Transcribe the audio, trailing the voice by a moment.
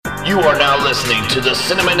You are now listening to the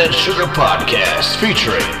Cinnamon and Sugar Podcast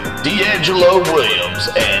featuring D'Angelo Williams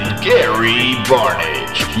and Gary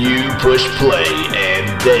Barnage. You push play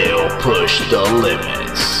and they'll push the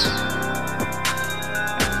limits.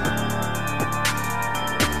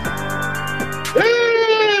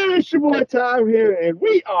 Hey, it's your boy Tom here, and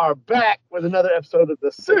we are back with another episode of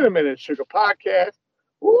the Cinnamon and Sugar Podcast.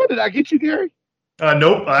 What did I get you, Gary?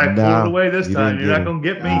 Nope, I pulled it away this time. You're not going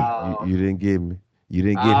to get me. You didn't get me. You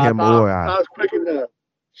didn't get him or I. I was quick enough.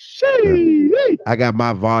 Shee. I got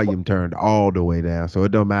my volume turned all the way down, so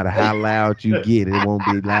it don't matter how loud you get, it won't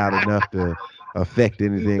be loud enough to affect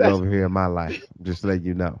anything over here in my life. Just to let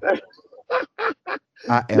you know.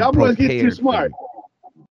 I am Y'all boys get too smart.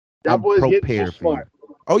 Y'all boys get too smart.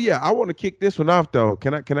 Oh yeah, I want to kick this one off though.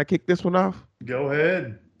 Can I kick this one off? Go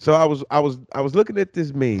ahead. So I was looking at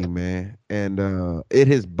this meme, man, and it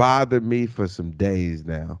has bothered me for some days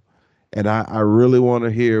now. And I really want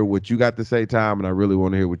to hear what you got to say, Tom, and I really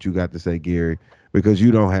want to hear what you got to say, Gary, because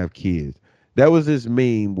you don't have kids. There was this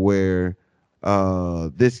meme where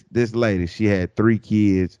this lady, she had 3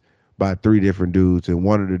 kids by 3 different dudes, and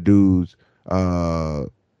one of the dudes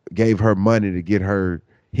gave her money to get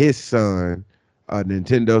his son a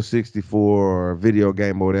Nintendo 64 or a video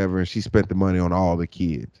game or whatever, and she spent the money on all the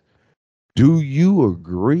kids. Do you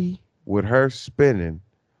agree with her spending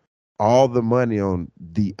all the money on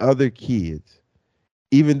the other kids,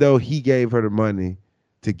 even though he gave her the money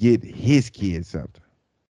to get his kids something?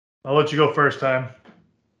 I'll let you go first, Tom.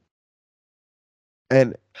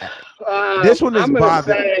 And this one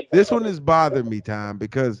is bothering me, Tom,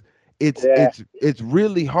 because it's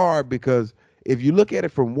really hard, because if you look at it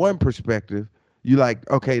from one perspective, you like,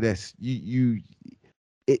 okay, that's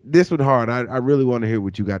this one hard. I really want to hear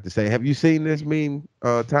what you got to say. Have you seen this meme,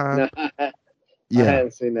 Tom? Yeah. I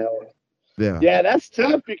haven't seen that one. Yeah. Yeah, that's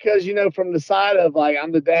tough because, from the side of, like,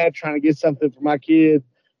 I'm the dad trying to get something for my kid.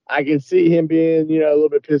 I can see him being, a little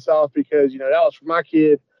bit pissed off because, that was for my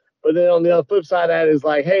kid. But then on the other flip side of that is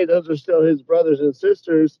like, hey, those are still his brothers and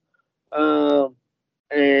sisters. And,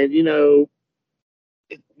 you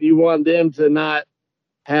want them to not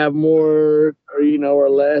have more or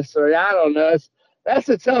less, or I don't know. That's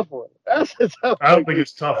a tough one. I don't think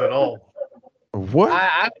it's tough at all. What?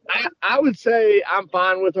 I would say I'm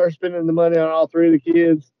fine with her spending the money on all 3 of the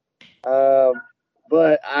kids.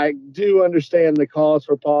 But I do understand the cause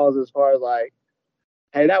for pause as far as like,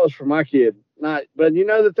 hey, that was for my kid. But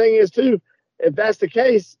the thing is too, if that's the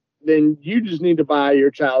case, then you just need to buy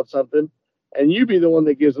your child something and you be the one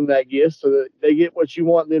that gives them that gift so that they get what you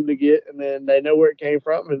want them to get and then they know where it came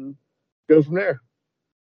from and go from there.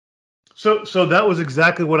 So that was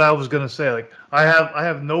exactly what I was going to say. Like, I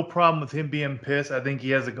have no problem with him being pissed. I think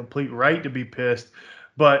he has a complete right to be pissed.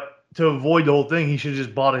 But to avoid the whole thing, he should have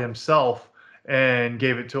just bought it himself and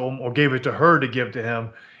gave it to him, or gave it to her to give to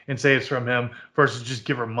him and say it's from him, versus just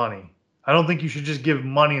give her money. I don't think you should just give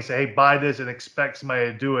money and say, hey, buy this, and expect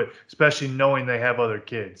somebody to do it, especially knowing they have other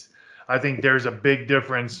kids. I think there's a big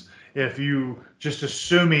difference if you just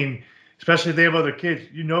assuming, especially if they have other kids,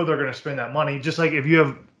 they're going to spend that money. Just like if you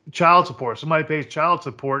have child support, somebody pays child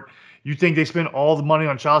support, you think they spend all the money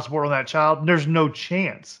on child support on that child? There's no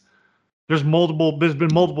chance. There's been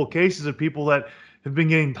multiple cases of people that have been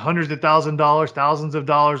getting hundreds of thousands of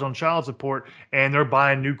dollars on child support, and they're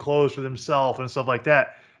buying new clothes for themselves and stuff like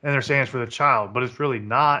that, and they're saying it's for the child, but it's really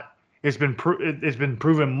not. It's been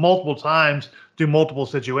proven multiple times through multiple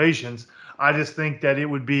situations. I just think that it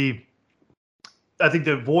would be, I think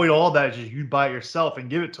to avoid all that, just you buy it yourself and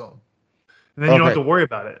give it to them. And then you don't have to worry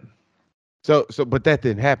about it. So, but that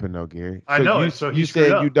didn't happen though, Gary. I know. You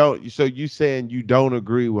said you don't. So you saying you don't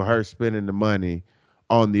agree with her spending the money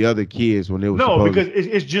on the other kids when it was because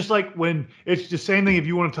it's just like when it's the same thing. If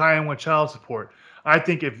you want to tie in with child support, I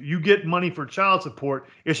think if you get money for child support,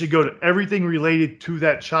 it should go to everything related to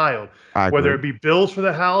that child, whether it be bills for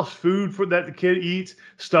the house, food for that the kid eats,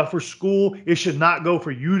 stuff for school. It should not go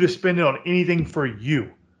for you to spend it on anything for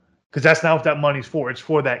you, because that's not what that money's for. It's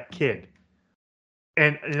for that kid.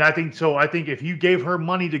 And I think so. I think if you gave her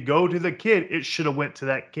money to go to the kid, it should have went to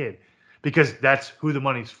that kid, because that's who the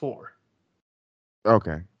money's for.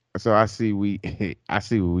 Okay, so I see where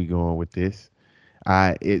we going with this.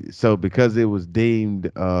 So because it was deemed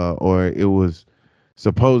or it was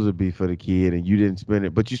supposed to be for the kid, and you didn't spend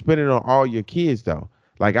it, but you spent it on all your kids though.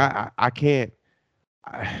 Like I can't.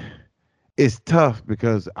 It's tough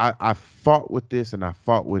because I fought with this and I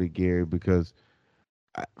fought with it, Gary, because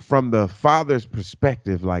from the father's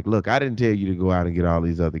perspective, like, look, I didn't tell you to go out and get all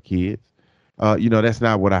these other kids. That's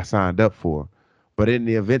not what I signed up for. But in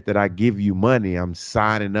the event that I give you money, I'm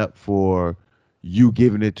signing up for you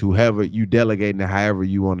giving it to whoever you delegating it however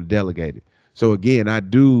you want to delegate it. So again, I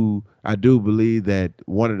do believe that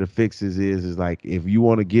one of the fixes is like if you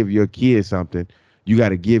want to give your kid something, you got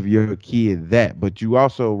to give your kid that. But you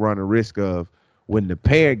also run a risk of when the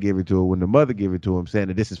parent give it to her, when the mother give it to him, saying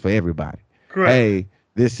that this is for everybody. Correct. Hey,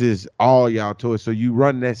 this is all y'all toys. So you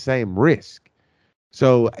run that same risk.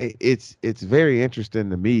 So it's very interesting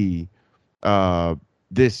to me,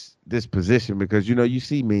 this position, because you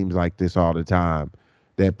see memes like this all the time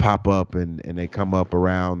that pop up and they come up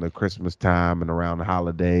around the Christmas time and around the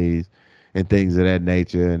holidays and things of that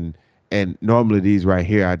nature. And normally these right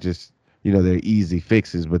here, I just they're easy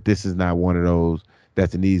fixes, but this is not one of those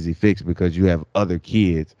that's an easy fix because you have other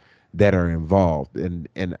kids that are involved. And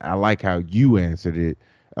I like how you answered it,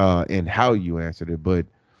 and how you answered it. But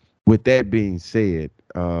with that being said,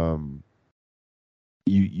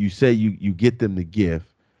 you say you get them the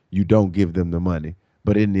gift, you don't give them the money.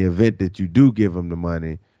 But in the event that you do give them the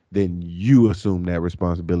money, then you assume that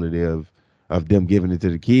responsibility of them giving it to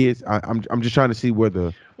the kids. I'm just trying to see where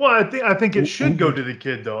the Well, I think it should go to the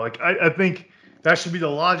kid though. Like I think that should be the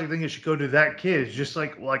logic thing. It should go to that kid. It's just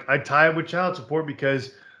like I tie it with child support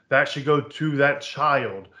because that should go to that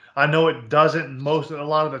child. I know it doesn't a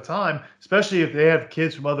lot of the time, especially if they have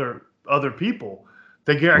kids from other people.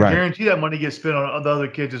 I Right. guarantee that money gets spent on the other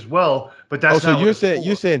kids as well. But Oh, that's so not what you're it's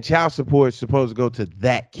saying for. child support is supposed to go to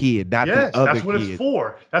that kid, not the Yes, other that's what it's kids.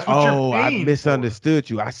 for. That's what you're Oh, I paying for. misunderstood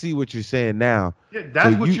you. I see what you're saying now. Yeah, So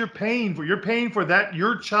that's what you're paying for. You're paying for that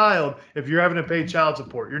your child if you're having to pay child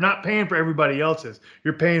support. You're not paying for everybody else's.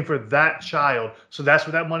 You're paying for that child. So that's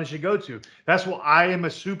what that money should go to. That's what I am a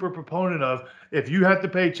super proponent of. If you have to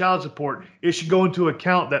pay child support, it should go into an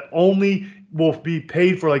account that only will be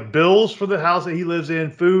paid for like bills for the house that he lives in,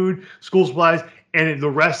 food, school supplies, and the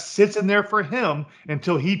rest sits in there for him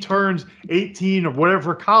until he turns 18 or whatever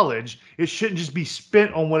for college. It shouldn't just be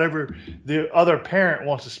spent on whatever the other parent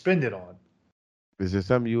wants to spend it on. is there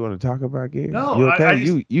something you want to talk about, Gary? No, You okay? I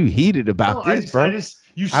just You heated no, about this, bro.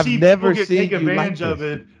 you I've see never people get seen taken you like advantage of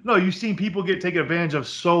this. it. No, you've seen people get taken advantage of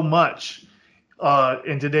so much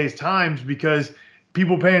in today's times because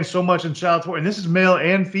people paying so much in child support, and this is male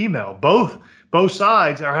and female. Both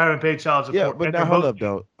sides are having to pay child Yeah, support, but and now they're hold both up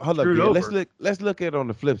though. Hold up, screwed Gary. over. Let's look at it on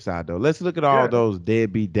the flip side though. Let's look at all Yeah, those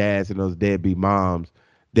deadbeat dads and those deadbeat moms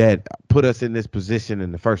that put us in this position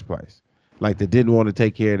in the first place. Like they didn't want to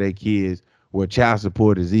take care of their kids where child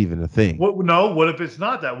support is even a thing. what? No, what if it's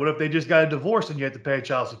not that? What if they just got a divorce and you have to pay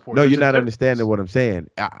child support? No, There's you're a not difference. understanding what I'm saying.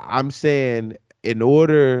 I'm saying in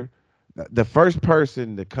order, the first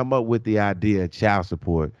person to come up with the idea of child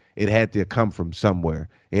support, it had to come from somewhere.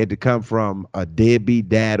 It had to come from a deadbeat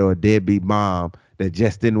dad or a deadbeat mom that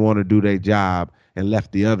just didn't want to do their job and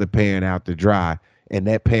left the other parent out to dry. And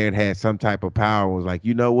that parent had some type of power and was like,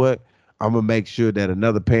 you know what? I'm gonna make sure that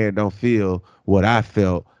another parent don't feel what I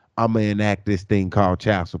felt. I'm gonna enact this thing called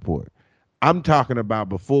child support. I'm talking about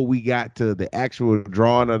before we got to the actual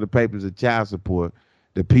drawing of the papers of child support,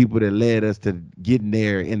 the people that led us to getting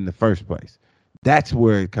there in the first place. That's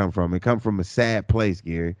where it come from. It come from a sad place,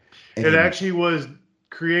 Gary. It And actually was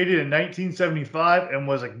created in 1975 and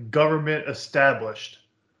was a government established.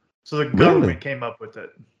 So the really, government came up with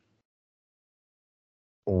it.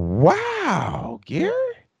 wow, Gary,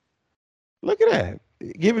 look at that.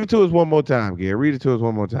 Give it to us one more time, Gary. Read it to us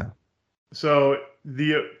one more time. So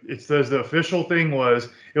it says the official thing was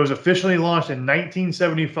it was officially launched in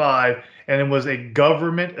 1975 and it was a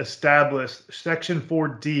government established Section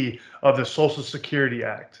 4D of the Social Security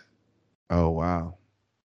Act. Oh wow.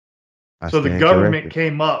 I So the stand government corrected.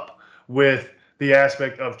 came up with the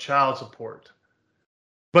aspect of child support.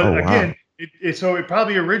 But Oh wow. again, so it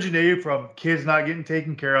probably originated from kids not getting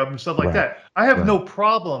taken care of and stuff like Right. that. I have Right. no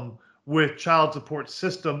problem with child support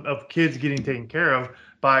system of kids getting taken care of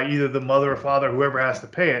by either the mother or father, whoever has to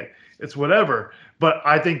pay it. It's whatever. But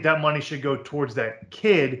I think that money should go towards that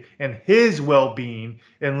kid and his well-being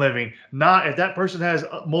and living. Not if that person has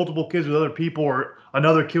multiple kids with other people or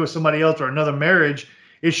another kid with somebody else or another marriage,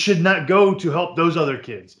 it should not go to help those other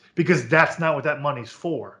kids because that's not what that money's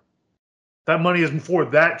for. That money is for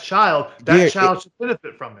that child. That Gary, child should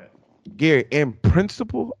benefit from it. Gary, in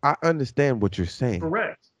principle, I understand what you're saying.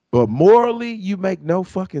 Correct. But morally, you make no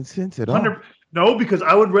fucking sense at all. No, because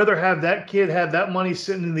I would rather have that kid have that money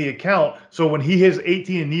sitting in the account. So when he is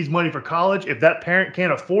 18 and needs money for college, if that parent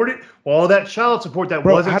can't afford it, well, all that child support that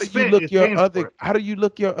Bro, wasn't how do you spent look is paying for it. how do you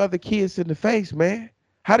look your other kids in the face, man?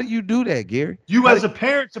 How do you do that, Gary? You How as a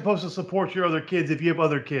parent supposed to support your other kids if you have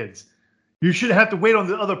other kids. You shouldn't have to wait on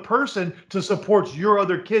the other person to support your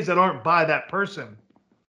other kids that aren't by that person.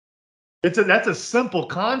 That's a simple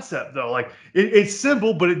concept though. Like it's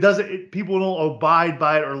simple, but it doesn't. People don't abide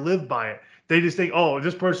by it or live by it. They just think, oh,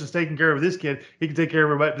 this person's taking care of this kid, he can take care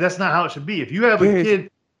of everybody. But that's not how it should be. If you have a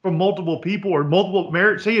kid from multiple people or multiple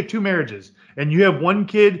marriage, say you have 2 marriages, and you have one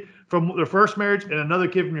kid from their first marriage and another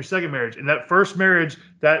kid from your second marriage, and that first marriage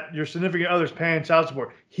that your significant other is paying child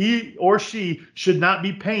support, he or she should not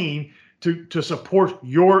be paying to support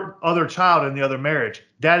your other child in the other marriage.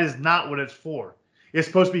 That is not what it's for. It's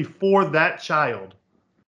supposed to be for that child.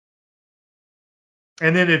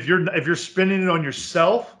 And then if you're spending it on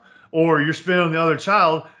yourself or you're spending it on the other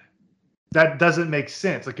child, that doesn't make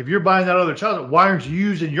sense. Like if you're buying that other child, why aren't you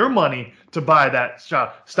using your money to buy that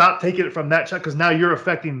child? Stop taking it from that child, because now you're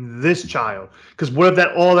affecting this child. Because what if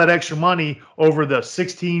all that extra money over the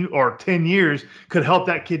 16 or 10 years could help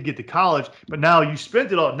that kid get to college, but now you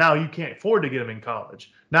spent it all. Now you can't afford to get him in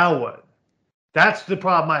college. Now what? That's the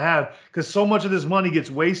problem I have, because so much of this money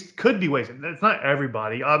could be wasted. That's not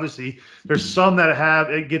everybody. Obviously, there's some that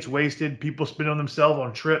it gets wasted. People spend on themselves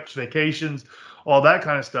on trips, vacations, all that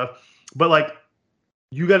kind of stuff. But like,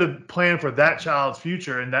 you got to plan for that child's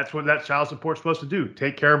future, and that's what that child support's supposed to do.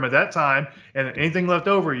 Take care of them at that time, and anything left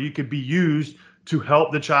over, you could be used to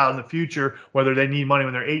help the child in the future, whether they need money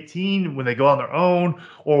when they're 18, when they go on their own,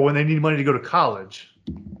 or when they need money to go to college.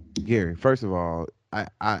 Gary, first of all,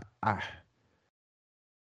 I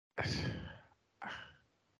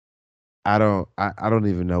don't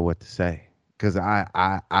even know what to say, because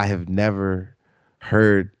I have never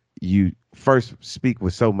heard you first speak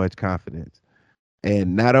with so much confidence,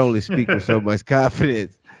 and not only speak with so much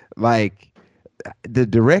confidence, like the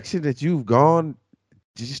direction that you've gone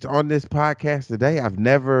just on this podcast today. I've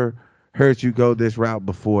never heard you go this route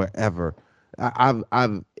before, ever.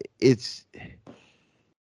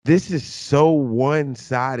 This is so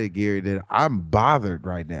one-sided, Gary, that I'm bothered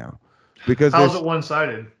right now. Because how's it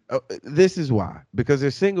one-sided? This is why. Because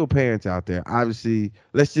there's single parents out there. Obviously,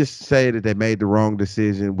 let's just say that they made the wrong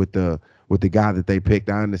decision with the guy that they picked.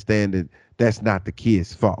 I understand that that's not the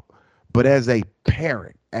kid's fault. But as a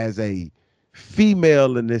parent, as a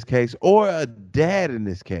female in this case, or a dad in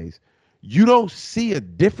this case, you don't see a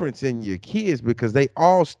difference in your kids because they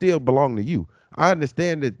all still belong to you. I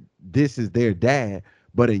understand that this is their dad,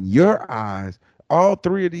 but in your eyes, all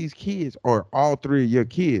 3 of these kids are all 3 of your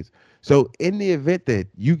kids. So in the event that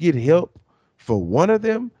you get help for one of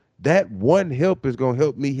them, that one help is going to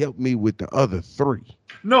help me with the other 3.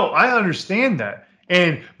 No, I understand that.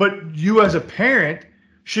 But you as a parent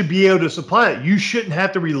should be able to supply it. You shouldn't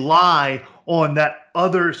have to rely on that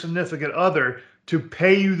other significant other to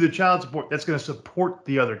pay you the child support that's going to support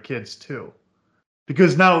the other kids too.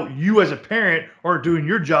 Because now you as a parent aren't doing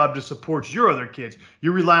your job to support your other kids.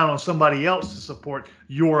 You're relying on somebody else to support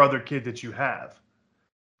your other kid that you have.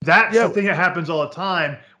 That's the thing that happens all the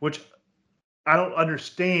time, which I don't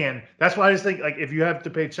understand. That's why I just think, like, if you have to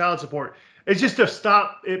pay child support, it's just to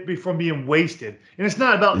stop it from being wasted. And it's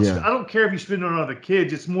not about, I don't care if you spend it on other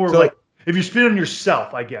kids. It's more like if you spend it on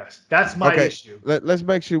yourself, I guess. That's my issue. Let's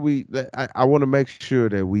make sure I want to make sure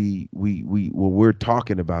that we when we're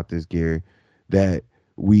talking about this, Gary, that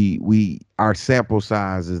our sample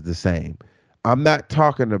size is the same. I'm not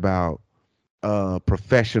talking about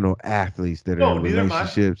professional athletes that are in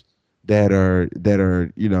relationships that are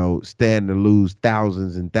stand to lose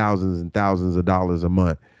thousands and thousands and thousands of dollars a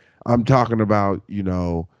month. I'm talking about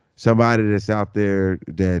somebody that's out there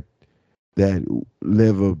that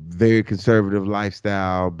live a very conservative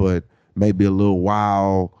lifestyle, but maybe a little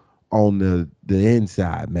wild on the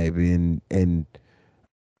inside, maybe, and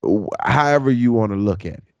however you want to look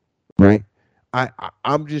at it, right?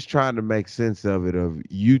 I'm just trying to make sense of it, of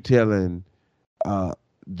you telling a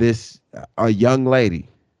young lady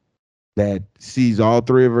that sees all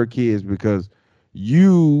 3 of her kids, because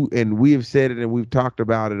and we have said it and we've talked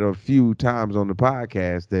about it a few times on the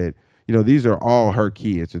podcast, that these are all her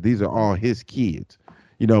kids, or these are all his kids.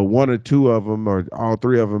 1 or 2 of them, or all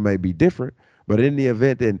 3 of them may be different, but in the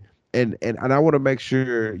event, and I want to make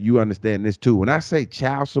sure you understand this too. When I say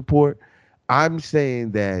child support, I'm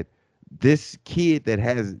saying that this kid that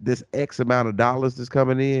has this X amount of dollars that's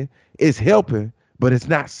coming in is helping, but it's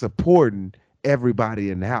not supporting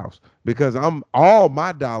everybody in the house, because all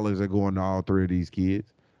my dollars are going to all 3 of these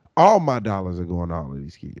kids. All my dollars are going to all of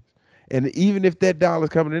these kids. And even if that dollar's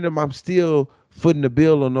coming in them, I'm still footing the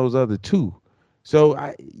bill on those other 2.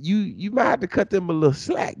 So you might have to cut them a little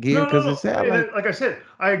slack, Gary, because it sounds like I said,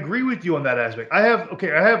 I agree with you on that aspect. I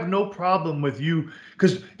have no problem with you,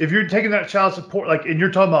 because if you're taking that child support, like, and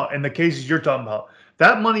you're talking about in the cases you're talking about,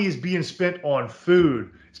 That money is being spent on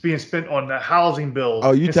food. It's being spent on the housing bills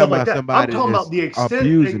Oh, you and stuff talking like about that. I'm somebody talking that's about the extent.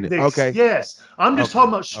 abusing it? Okay, Yes, I'm just okay, talking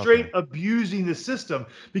about straight okay, abusing the system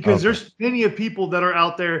because okay. there's plenty of people that are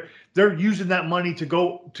out there. They're using that money to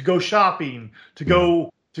go shopping, Yeah,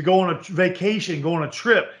 to go on a vacation, go on a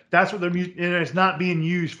trip. That's what they're using, and it's not being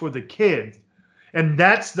used for the kids. And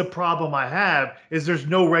that's the problem I have is there's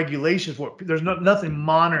no regulation for it. There's nothing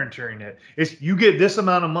monitoring it. It's you get this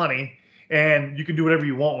amount of money and you can do whatever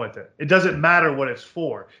you want with it. It doesn't matter what it's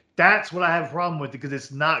for. That's what I have a problem with because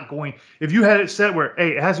it's not going. If you had it set where,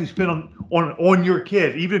 hey, it has to be spent on your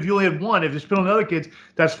kid, even if you only had one, if it's spent on other kids,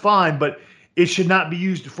 that's fine. But it should not be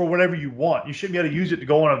used for whatever you want. You shouldn't be able to use it to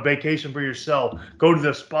go on a vacation for yourself, go to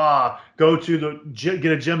the spa, go to the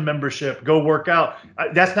get a gym membership, go work out.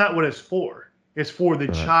 That's not what it's for. It's for the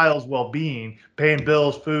right. child's well-being, paying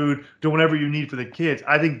bills, food, doing whatever you need for the kids.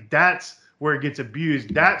 I think that's where it gets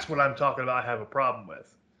abused. That's what I'm talking about. I have a problem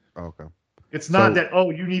with. Okay. It's not So that, oh,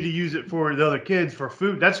 you need to use it for the other kids for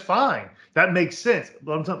food. That's fine. That makes sense.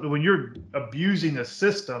 But I'm talking when you're abusing the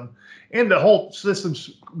system, and the whole system's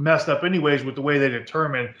messed up anyways with the way they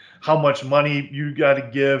determine how much money you got to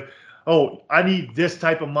give. Oh, I need this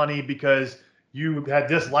type of money because you had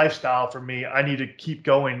this lifestyle for me. I need to keep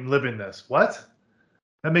going living this. What?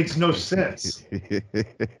 That makes no sense. It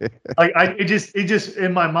just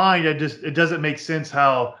in my mind, it doesn't make sense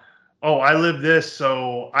how, oh, I live this,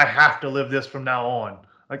 so I have to live this from now on.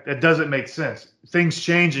 Like that doesn't make sense. Things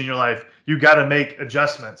change in your life. You got to make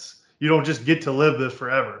adjustments. You don't just get to live this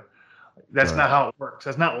forever. That's right, not how it works.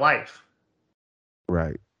 That's not life.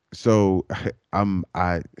 right. So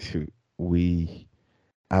I we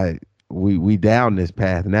I we down this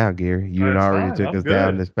path now, Gary. You and That's already fine. took I'm us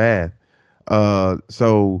down good. this path.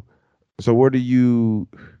 So where do you?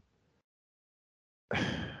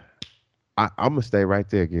 I'm gonna stay right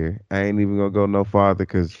there, Gary. I ain't even gonna go no farther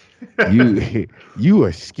because you you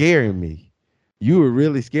are scaring me. You were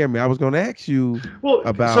really scaring me. I was gonna ask you Well,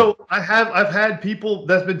 about so I've had people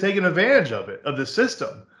that's been taking advantage of it, of the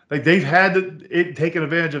system. Like they've had it taken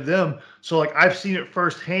advantage of them. So like I've seen it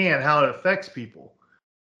firsthand how it affects people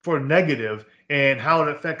for negative and how it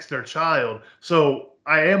affects their child. So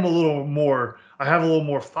I have a little more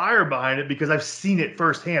fire behind it because I've seen it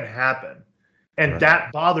firsthand happen. And right,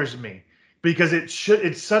 that bothers me because it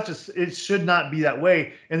should not be that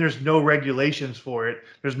way. And there's no regulations for it.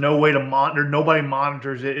 There's no way to monitor. Nobody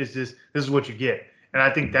monitors it. It's just, this is what you get. And I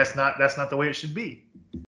think that's not the way it should be.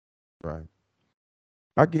 right.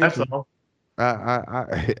 I get That's you. all.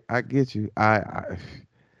 I get you.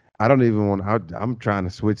 I don't even want. I'm trying to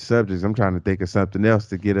switch subjects. I'm trying to think of something else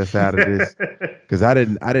to get us out of this because I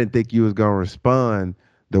didn't think you was gonna respond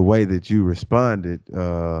the way that you responded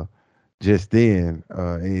just then.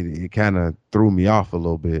 It kind of threw me off a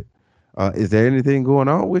little bit. Is there anything going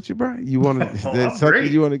on with you, Brian? You want to? Is Oh, there I'm something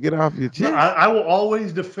you great. want to get off your No, chest? I will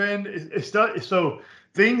always defend. It's not so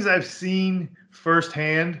things I've seen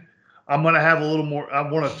firsthand. I'm gonna have a little more. I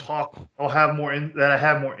want to talk. I'll have more that I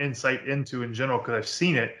have more insight into in general because I've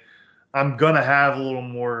seen it. I'm gonna have a little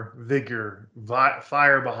more vigor,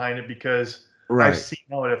 fire behind it because I've Right, seen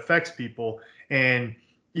how it affects people. And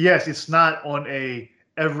yes, it's not on a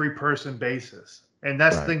every person basis. And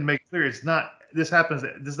that's the right, thing to make clear. It's not. This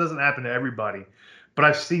doesn't happen to everybody, but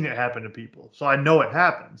I've seen it happen to people, so I know it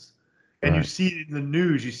happens. And you right. see it in the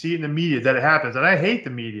news, you see it in the media that it happens. And I hate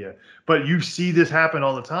the media, but you see this happen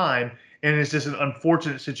all the time, and it's just an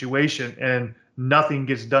unfortunate situation. And nothing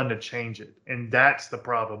gets done to change it, and that's the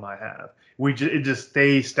problem I have. It just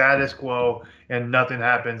stays status quo and nothing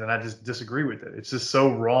happens, and I just disagree with it. It's just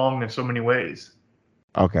so wrong in so many ways.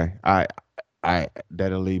 Okay. I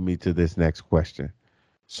that'll lead me to this next question.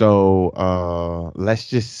 So let's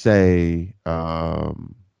just say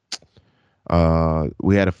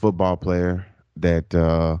we had a football player that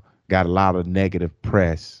got a lot of negative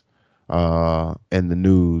press in the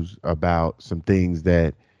news about some things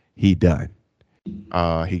that he done.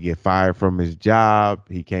 He get fired from his job.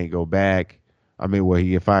 He can't go back. I mean, well, he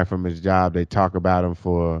get fired from his job. They talk about him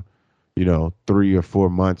for, 3 or 4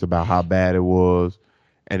 months about how bad it was,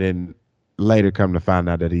 and then later come to find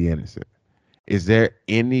out that he innocent. Is there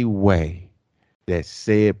any way that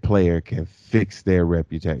said player can fix their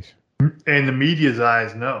reputation? In the media's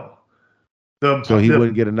eyes, no. The So he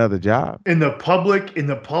wouldn't the get another job. in the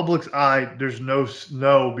public's eye, there's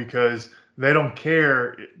no because they don't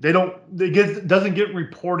care. Doesn't get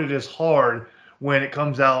reported as hard when it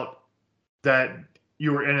comes out that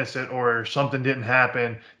you were innocent or something didn't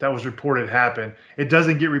happen that was reported happened. It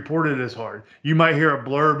doesn't get reported as hard. You might hear a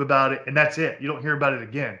blurb about it and that's it. You don't hear about it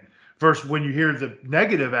again. First, when you hear the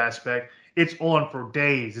negative aspect, it's on for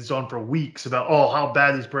days. It's on for weeks about, oh, how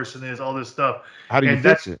bad this person is, all this stuff. How do you And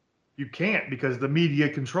fix it? you can't, because the media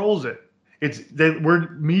controls it. We're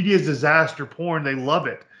media's disaster porn. They love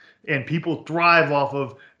it. And people thrive off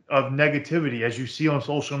of negativity. As you see on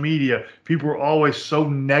social media, people are always so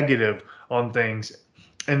negative on things,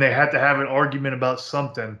 and they have to have an argument about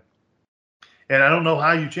something. And I don't know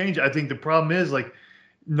how you change it. I think the problem is, like,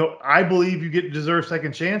 no, I believe you deserve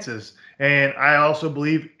second chances, and I also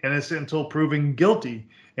believe innocent until proven guilty.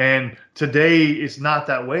 And today, it's not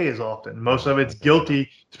that way as often. Most of it's guilty,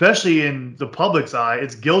 especially in the public's eye.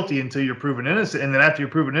 It's guilty until you're proven innocent, and then after you're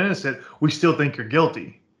proven innocent, we still think you're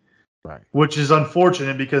guilty. Right. Which is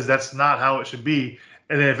unfortunate, because that's not how it should be.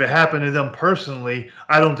 And if it happened to them personally,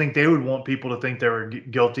 I don't think they would want people to think they were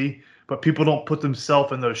guilty. But people don't put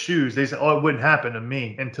themselves in those shoes. They say, "Oh, it wouldn't happen to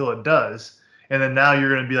me," until it does. And then now you're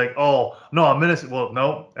going to be like, "Oh, no, I'm innocent." Well,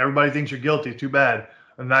 no, everybody thinks you're guilty. Too bad.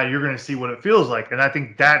 And now you're going to see what it feels like. And I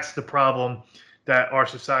think that's the problem that our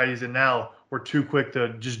society is in now. We're too quick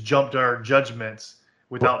to just jump to our judgments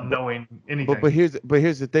without knowing anything. But here's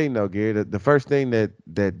the thing though, Gary. The first thing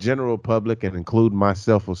that general public, and including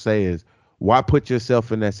myself, will say is, why put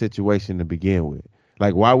yourself in that situation to begin with?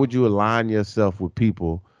 Like, why would you align yourself with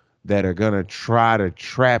people that are gonna try to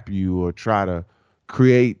trap you or try to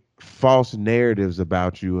create false narratives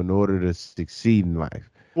about you in order to succeed in life?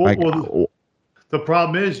 The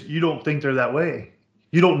problem is, you don't think they're that way.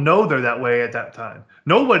 You don't know they're that way at that time.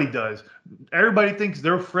 Nobody does. Everybody thinks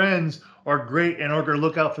their friends are great and are going to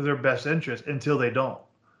look out for their best interest until they don't.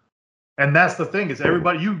 And that's the thing, is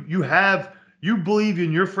everybody, you believe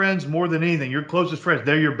in your friends more than anything. Your closest friends,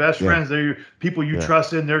 they're your best friends. They're your people you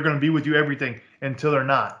trust in. They're going to be with you everything until they're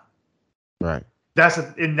not. Right. That's the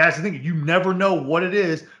thing. You never know what it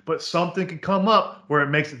is, but something can come up where it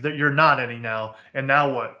makes it that you're not any now. And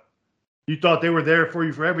now what? You thought they were there for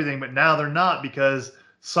you for everything, but now they're not, because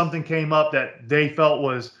something came up that they felt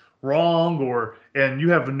was wrong, and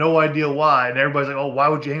you have no idea why. And everybody's like, "Oh, why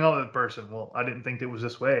would you hang out with that person?" Well, I didn't think it was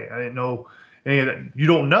this way. I didn't know any of that. You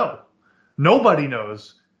don't know. Nobody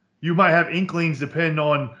knows. You might have inklings depending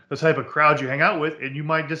on the type of crowd you hang out with, and you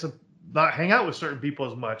might just not hang out with certain people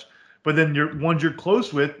as much. But then ones you're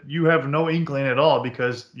close with, you have no inkling at all,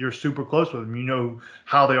 because you're super close with them. You know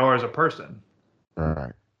how they are as a person.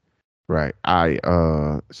 Right.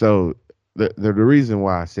 So the reason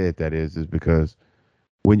why I said that is because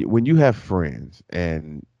when you have friends,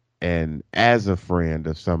 and as a friend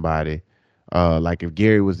of somebody, like if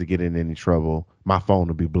Gary was to get in any trouble, my phone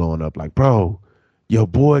would be blowing up like, "Bro, your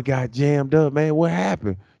boy got jammed up, man. What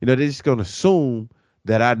happened?" They're just gonna assume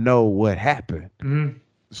that I know what happened. Mm-hmm.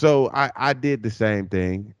 So I did the same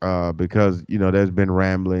thing, because there's been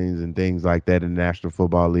ramblings and things like that in the National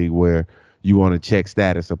Football League where you want to check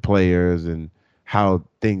status of players and how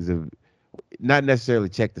things have, not necessarily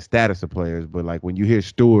check the status of players, but like when you hear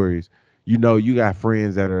stories, you got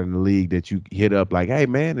friends that are in the league that you hit up like, "Hey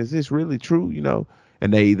man, is this really true?"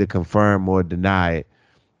 And they either confirm or deny it.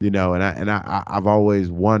 And I've always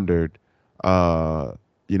wondered, a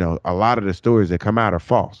lot of the stories that come out are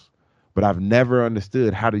false. But I've never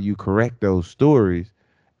understood, how do you correct those stories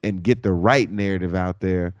and get the right narrative out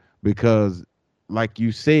there? Because like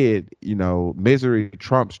you said, misery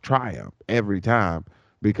trumps triumph every time,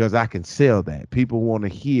 because I can sell that. People want to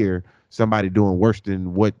hear somebody doing worse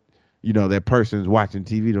than what, that person's watching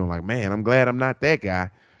TV doing. Like, man, I'm glad I'm not that guy.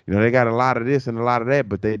 They got a lot of this and a lot of that,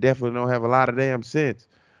 but they definitely don't have a lot of damn sense,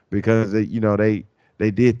 because they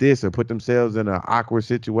did this or put themselves in an awkward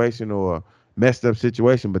situation or messed up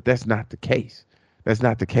situation. But that's not the case. That's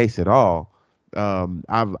not the case at all.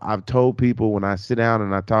 I've told people, when I sit down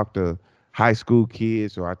and I talk to high school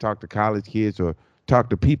kids, or I talk to college kids, or talk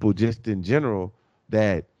to people just in general,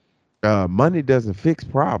 that money doesn't fix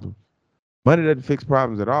problems. Money doesn't fix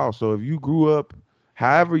problems at all. So if you grew up,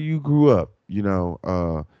 however you grew up, you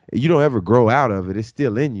don't ever grow out of it. It's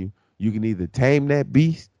still in you. You can either tame that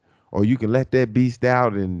beast, or you can let that beast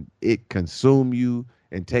out and it consume you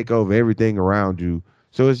and take over everything around you.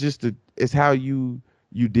 So it's how you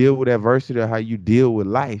deal with adversity, or how you deal with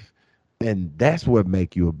life, and that's what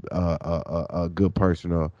make you a good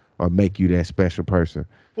person, or make you that special person.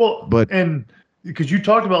 Well, and because you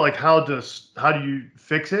talked about like how do you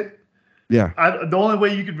fix it? Yeah. The only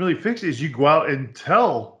way you can really fix it is you go out and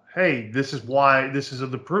tell, "Hey, this is why, this is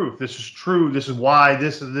the proof, this is true, this is why,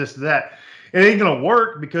 this is this, that." It ain't going to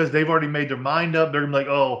work, because they've already made their mind up. They're going to be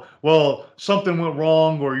like, "Oh, well, something went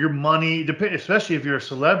wrong," or your money, especially if you're a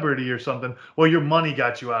celebrity or something. "Well, your money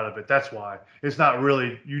got you out of it. That's why." It's not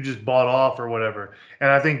really, you just bought off or whatever. And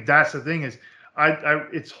I think that's the thing is,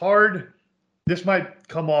 it's hard. This might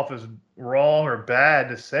come off as wrong or bad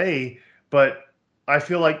to say, but I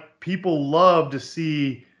feel like people love to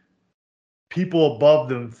see people above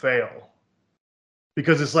them fail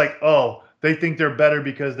because it's like, oh, they think they're better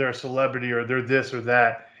because they're a celebrity or they're this or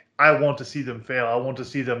that. I want to see them fail. I want to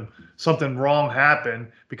see them something wrong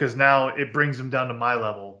happen because now it brings them down to my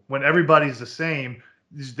level. When everybody's the same,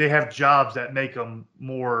 they have jobs that make them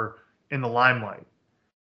more in the limelight.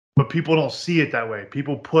 But people don't see it that way.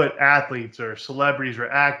 People put athletes or celebrities or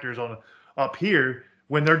actors on up here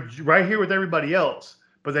when they're right here with everybody else.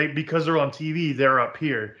 But because they're on TV, they're up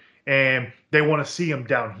here and they want to see them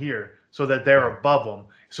down here so that they're above them.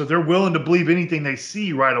 So they're willing to believe anything they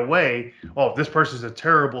see right away. Oh, this person's a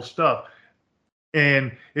terrible stuff.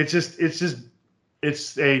 And it's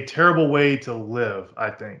a terrible way to live, I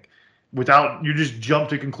think. Without you just jump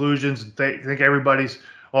to conclusions and think everybody's,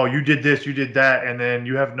 oh, you did this, you did that, and then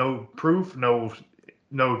you have no proof, no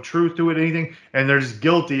truth to it, anything, and they're just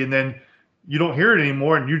guilty, and then you don't hear it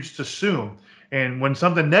anymore, and you just assume. And when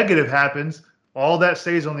something negative happens, all that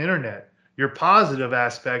stays on the internet. Your positive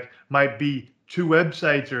aspect might be 2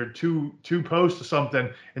 websites or two posts or something,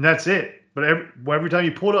 and that's it. But every time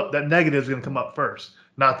you pull it up, that negative is going to come up first,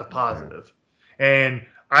 not the positive. And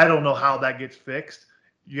I don't know how that gets fixed.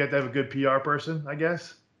 You have to have a good PR person, I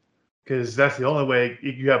guess, because that's the only way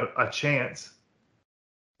you have a chance.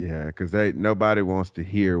 Yeah, because nobody wants to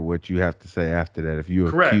hear what you have to say after that. If you're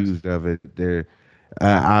Correct. accused of it,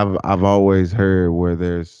 I've always heard where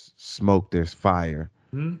there's smoke, there's fire.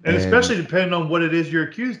 Mm-hmm. And especially depending on what it is you're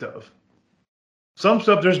accused of. Some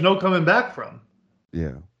stuff there's no coming back from.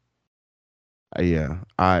 Yeah. Yeah.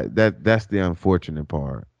 That's the unfortunate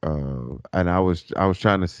part. And I was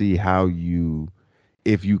trying to see how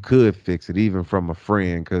if you could fix it, even from a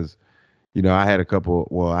friend, because I had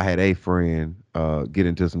a friend get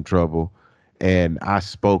into some trouble, and I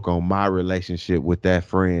spoke on my relationship with that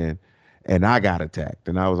friend, and I got attacked.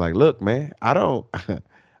 And I was like, look, man, I don't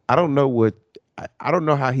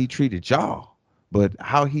know how he treated y'all, but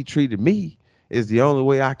how he treated me is the only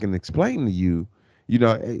way I can explain to you.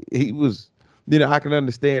 He was, I can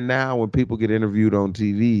understand now when people get interviewed on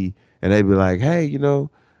TV and they be like, hey,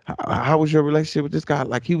 how was your relationship with this guy?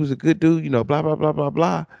 Like, he was a good dude, blah, blah, blah, blah,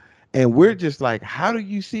 blah. And we're just like, how do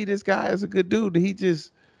you see this guy as a good dude? He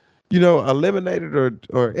just, eliminated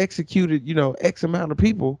or executed, X amount of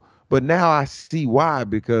people. But now I see why,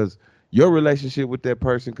 because your relationship with that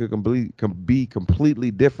person can be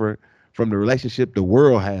completely different from the relationship the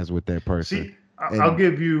world has with that person. See, I'll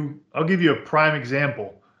give you a prime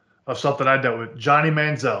example of something I dealt with. Johnny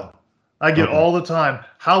Manziel. I get all the time,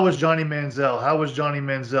 how was Johnny Manziel? How was Johnny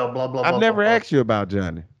Manziel? Blah, blah, blah. I've never asked you about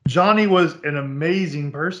Johnny. Johnny was an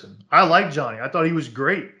amazing person. I liked Johnny. I thought he was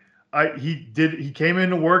great. He came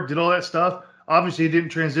into work, did all that stuff. Obviously, he didn't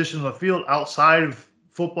transition to the field outside of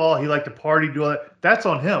football. He liked to party, do all that. That's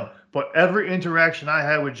on him. But every interaction I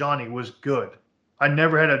had with Johnny was good. I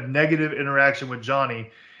never had a negative interaction with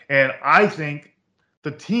Johnny. And I think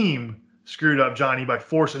the team screwed up Johnny by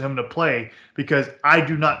forcing him to play, because I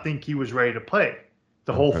do not think he was ready to play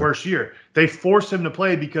the whole first year. They forced him to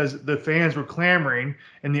play because the fans were clamoring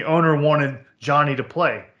and the owner wanted Johnny to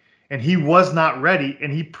play. And he was not ready,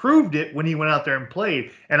 and he proved it when he went out there and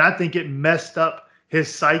played. And I think it messed up his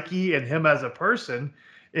psyche and him as a person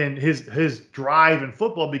and his drive in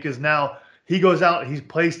football, because now he goes out, he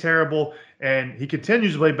plays terrible, and he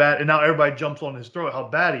continues to play bad, and now everybody jumps on his throat how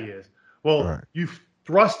bad he is. Well, you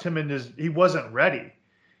thrust him into he wasn't ready,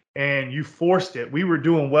 and you forced it. We were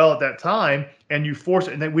doing well at that time, and you forced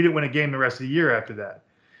it, and then we didn't win a game the rest of the year after that.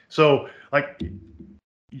 So,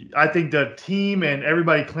 I think the team and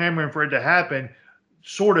everybody clamoring for it to happen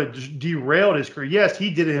sort of just derailed his career. Yes, he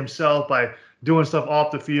did it himself by doing stuff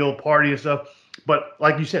off the field, party and stuff. But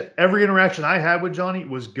like you said, every interaction I had with Johnny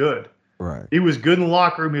was good. Right. He was good in the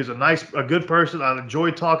locker room. He was a good person. I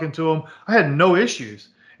enjoyed talking to him. I had no issues.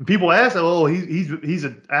 And people ask, oh, he's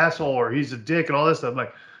an asshole or he's a dick and all this stuff. I'm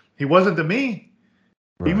like, he wasn't to me.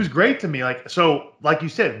 Right. He was great to me. Like you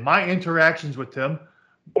said, my interactions with him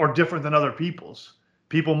are different than other people's.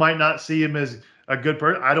 People might not see him as a good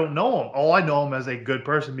person. I don't know him. All I know him as a good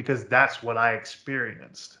person because that's what I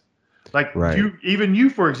experienced. Like you,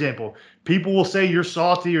 for example, people will say you're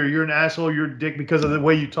salty or you're an asshole, you're a dick because of the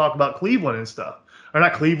way you talk about Cleveland and stuff. Or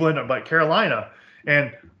not Cleveland, but Carolina.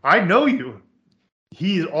 And I know you.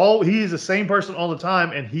 He is the same person all the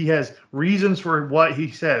time, and he has reasons for what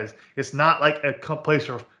he says. It's not like a place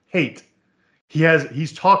of hate.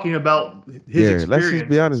 He's talking about his experience. Let's just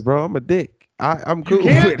be honest, bro. I'm a dick. I'm cool. You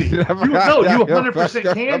can be. You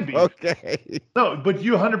 100% can be. Okay. No, but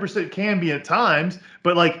you 100% can be at times,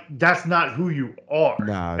 but that's not who you are.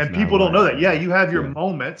 Nah, and people don't know that. Yeah, you have your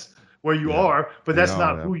moments where you Yeah. are, but that's We not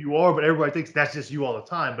all have. who you are. But everybody thinks that's just you all the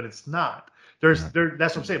time, but it's not. That's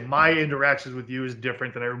what I'm saying. My interactions with you is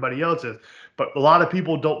different than everybody else's. But a lot of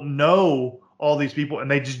people don't know all these people,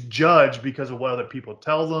 and they just judge because of what other people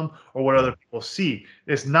tell them or what other people see.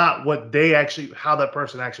 It's not what they actually, how that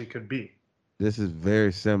person actually could be. This is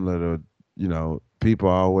very similar to, people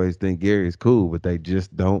always think Gary is cool, but they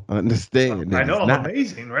just don't understand. I that know it's I'm not.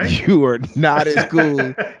 amazing, right? You are not as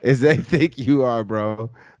cool as they think you are,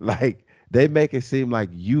 bro. Like, they make it seem like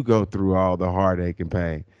you go through all the heartache and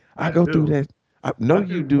pain. I go through do. that. No, I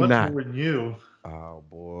you do much not. more than you. Oh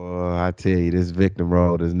boy, I tell you, this victim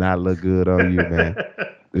role does not look good on you, man.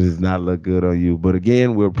 It does not look good on you. But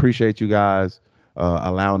again, we appreciate you guys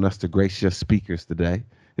allowing us to grace your speakers today.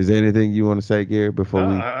 Is there anything you want to say, Gary, before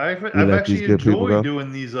we I've let actually these good people go? enjoyed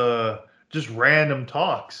doing these just random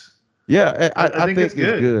talks. Yeah, I think think it's it's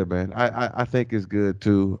good. good, man. I think it's good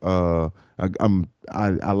too.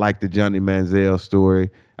 I like the Johnny Manziel story.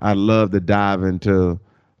 I love to dive into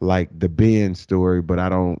like the Ben story, but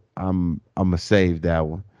I'm gonna save that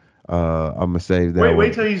one. I'm gonna save that one.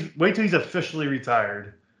 Wait till he's officially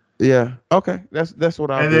retired, Yeah. Okay. That's what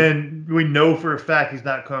I'll and do. then we know for a fact he's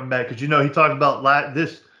not coming back because he talked about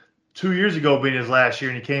this 2 years ago being his last year,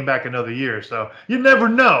 and he came back another year. So you never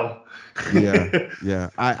know. Yeah.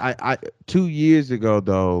 I 2 years ago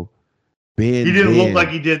though, Ben He didn't look Ben- like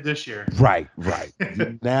he did this year. Right.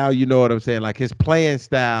 Now you know what I'm saying. Like, his playing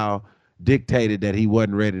style dictated that he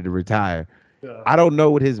wasn't ready to retire. Yeah. I don't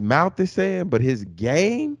know what his mouth is saying, but his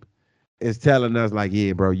game is telling us like,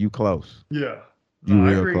 yeah, bro, you close. Yeah. You No, I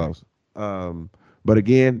real agree. close. But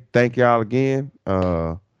again, thank y'all again.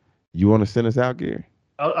 You want to send us out, Gary?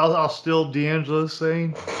 I'll steal D'Angelo's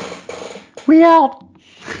saying. We out.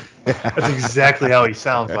 That's exactly how he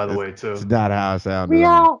sounds, by the way, too. It's not how I sound. We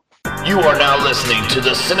out. You are now listening to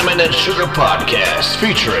the Cinnamon and Sugar Podcast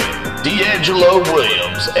featuring D'Angelo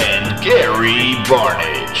Williams and Gary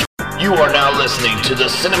Barnage. You are now listening to the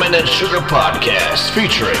Cinnamon and Sugar Podcast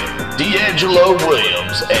featuring D'Angelo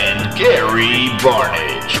Williams and Gary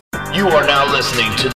Barnage. You are now listening to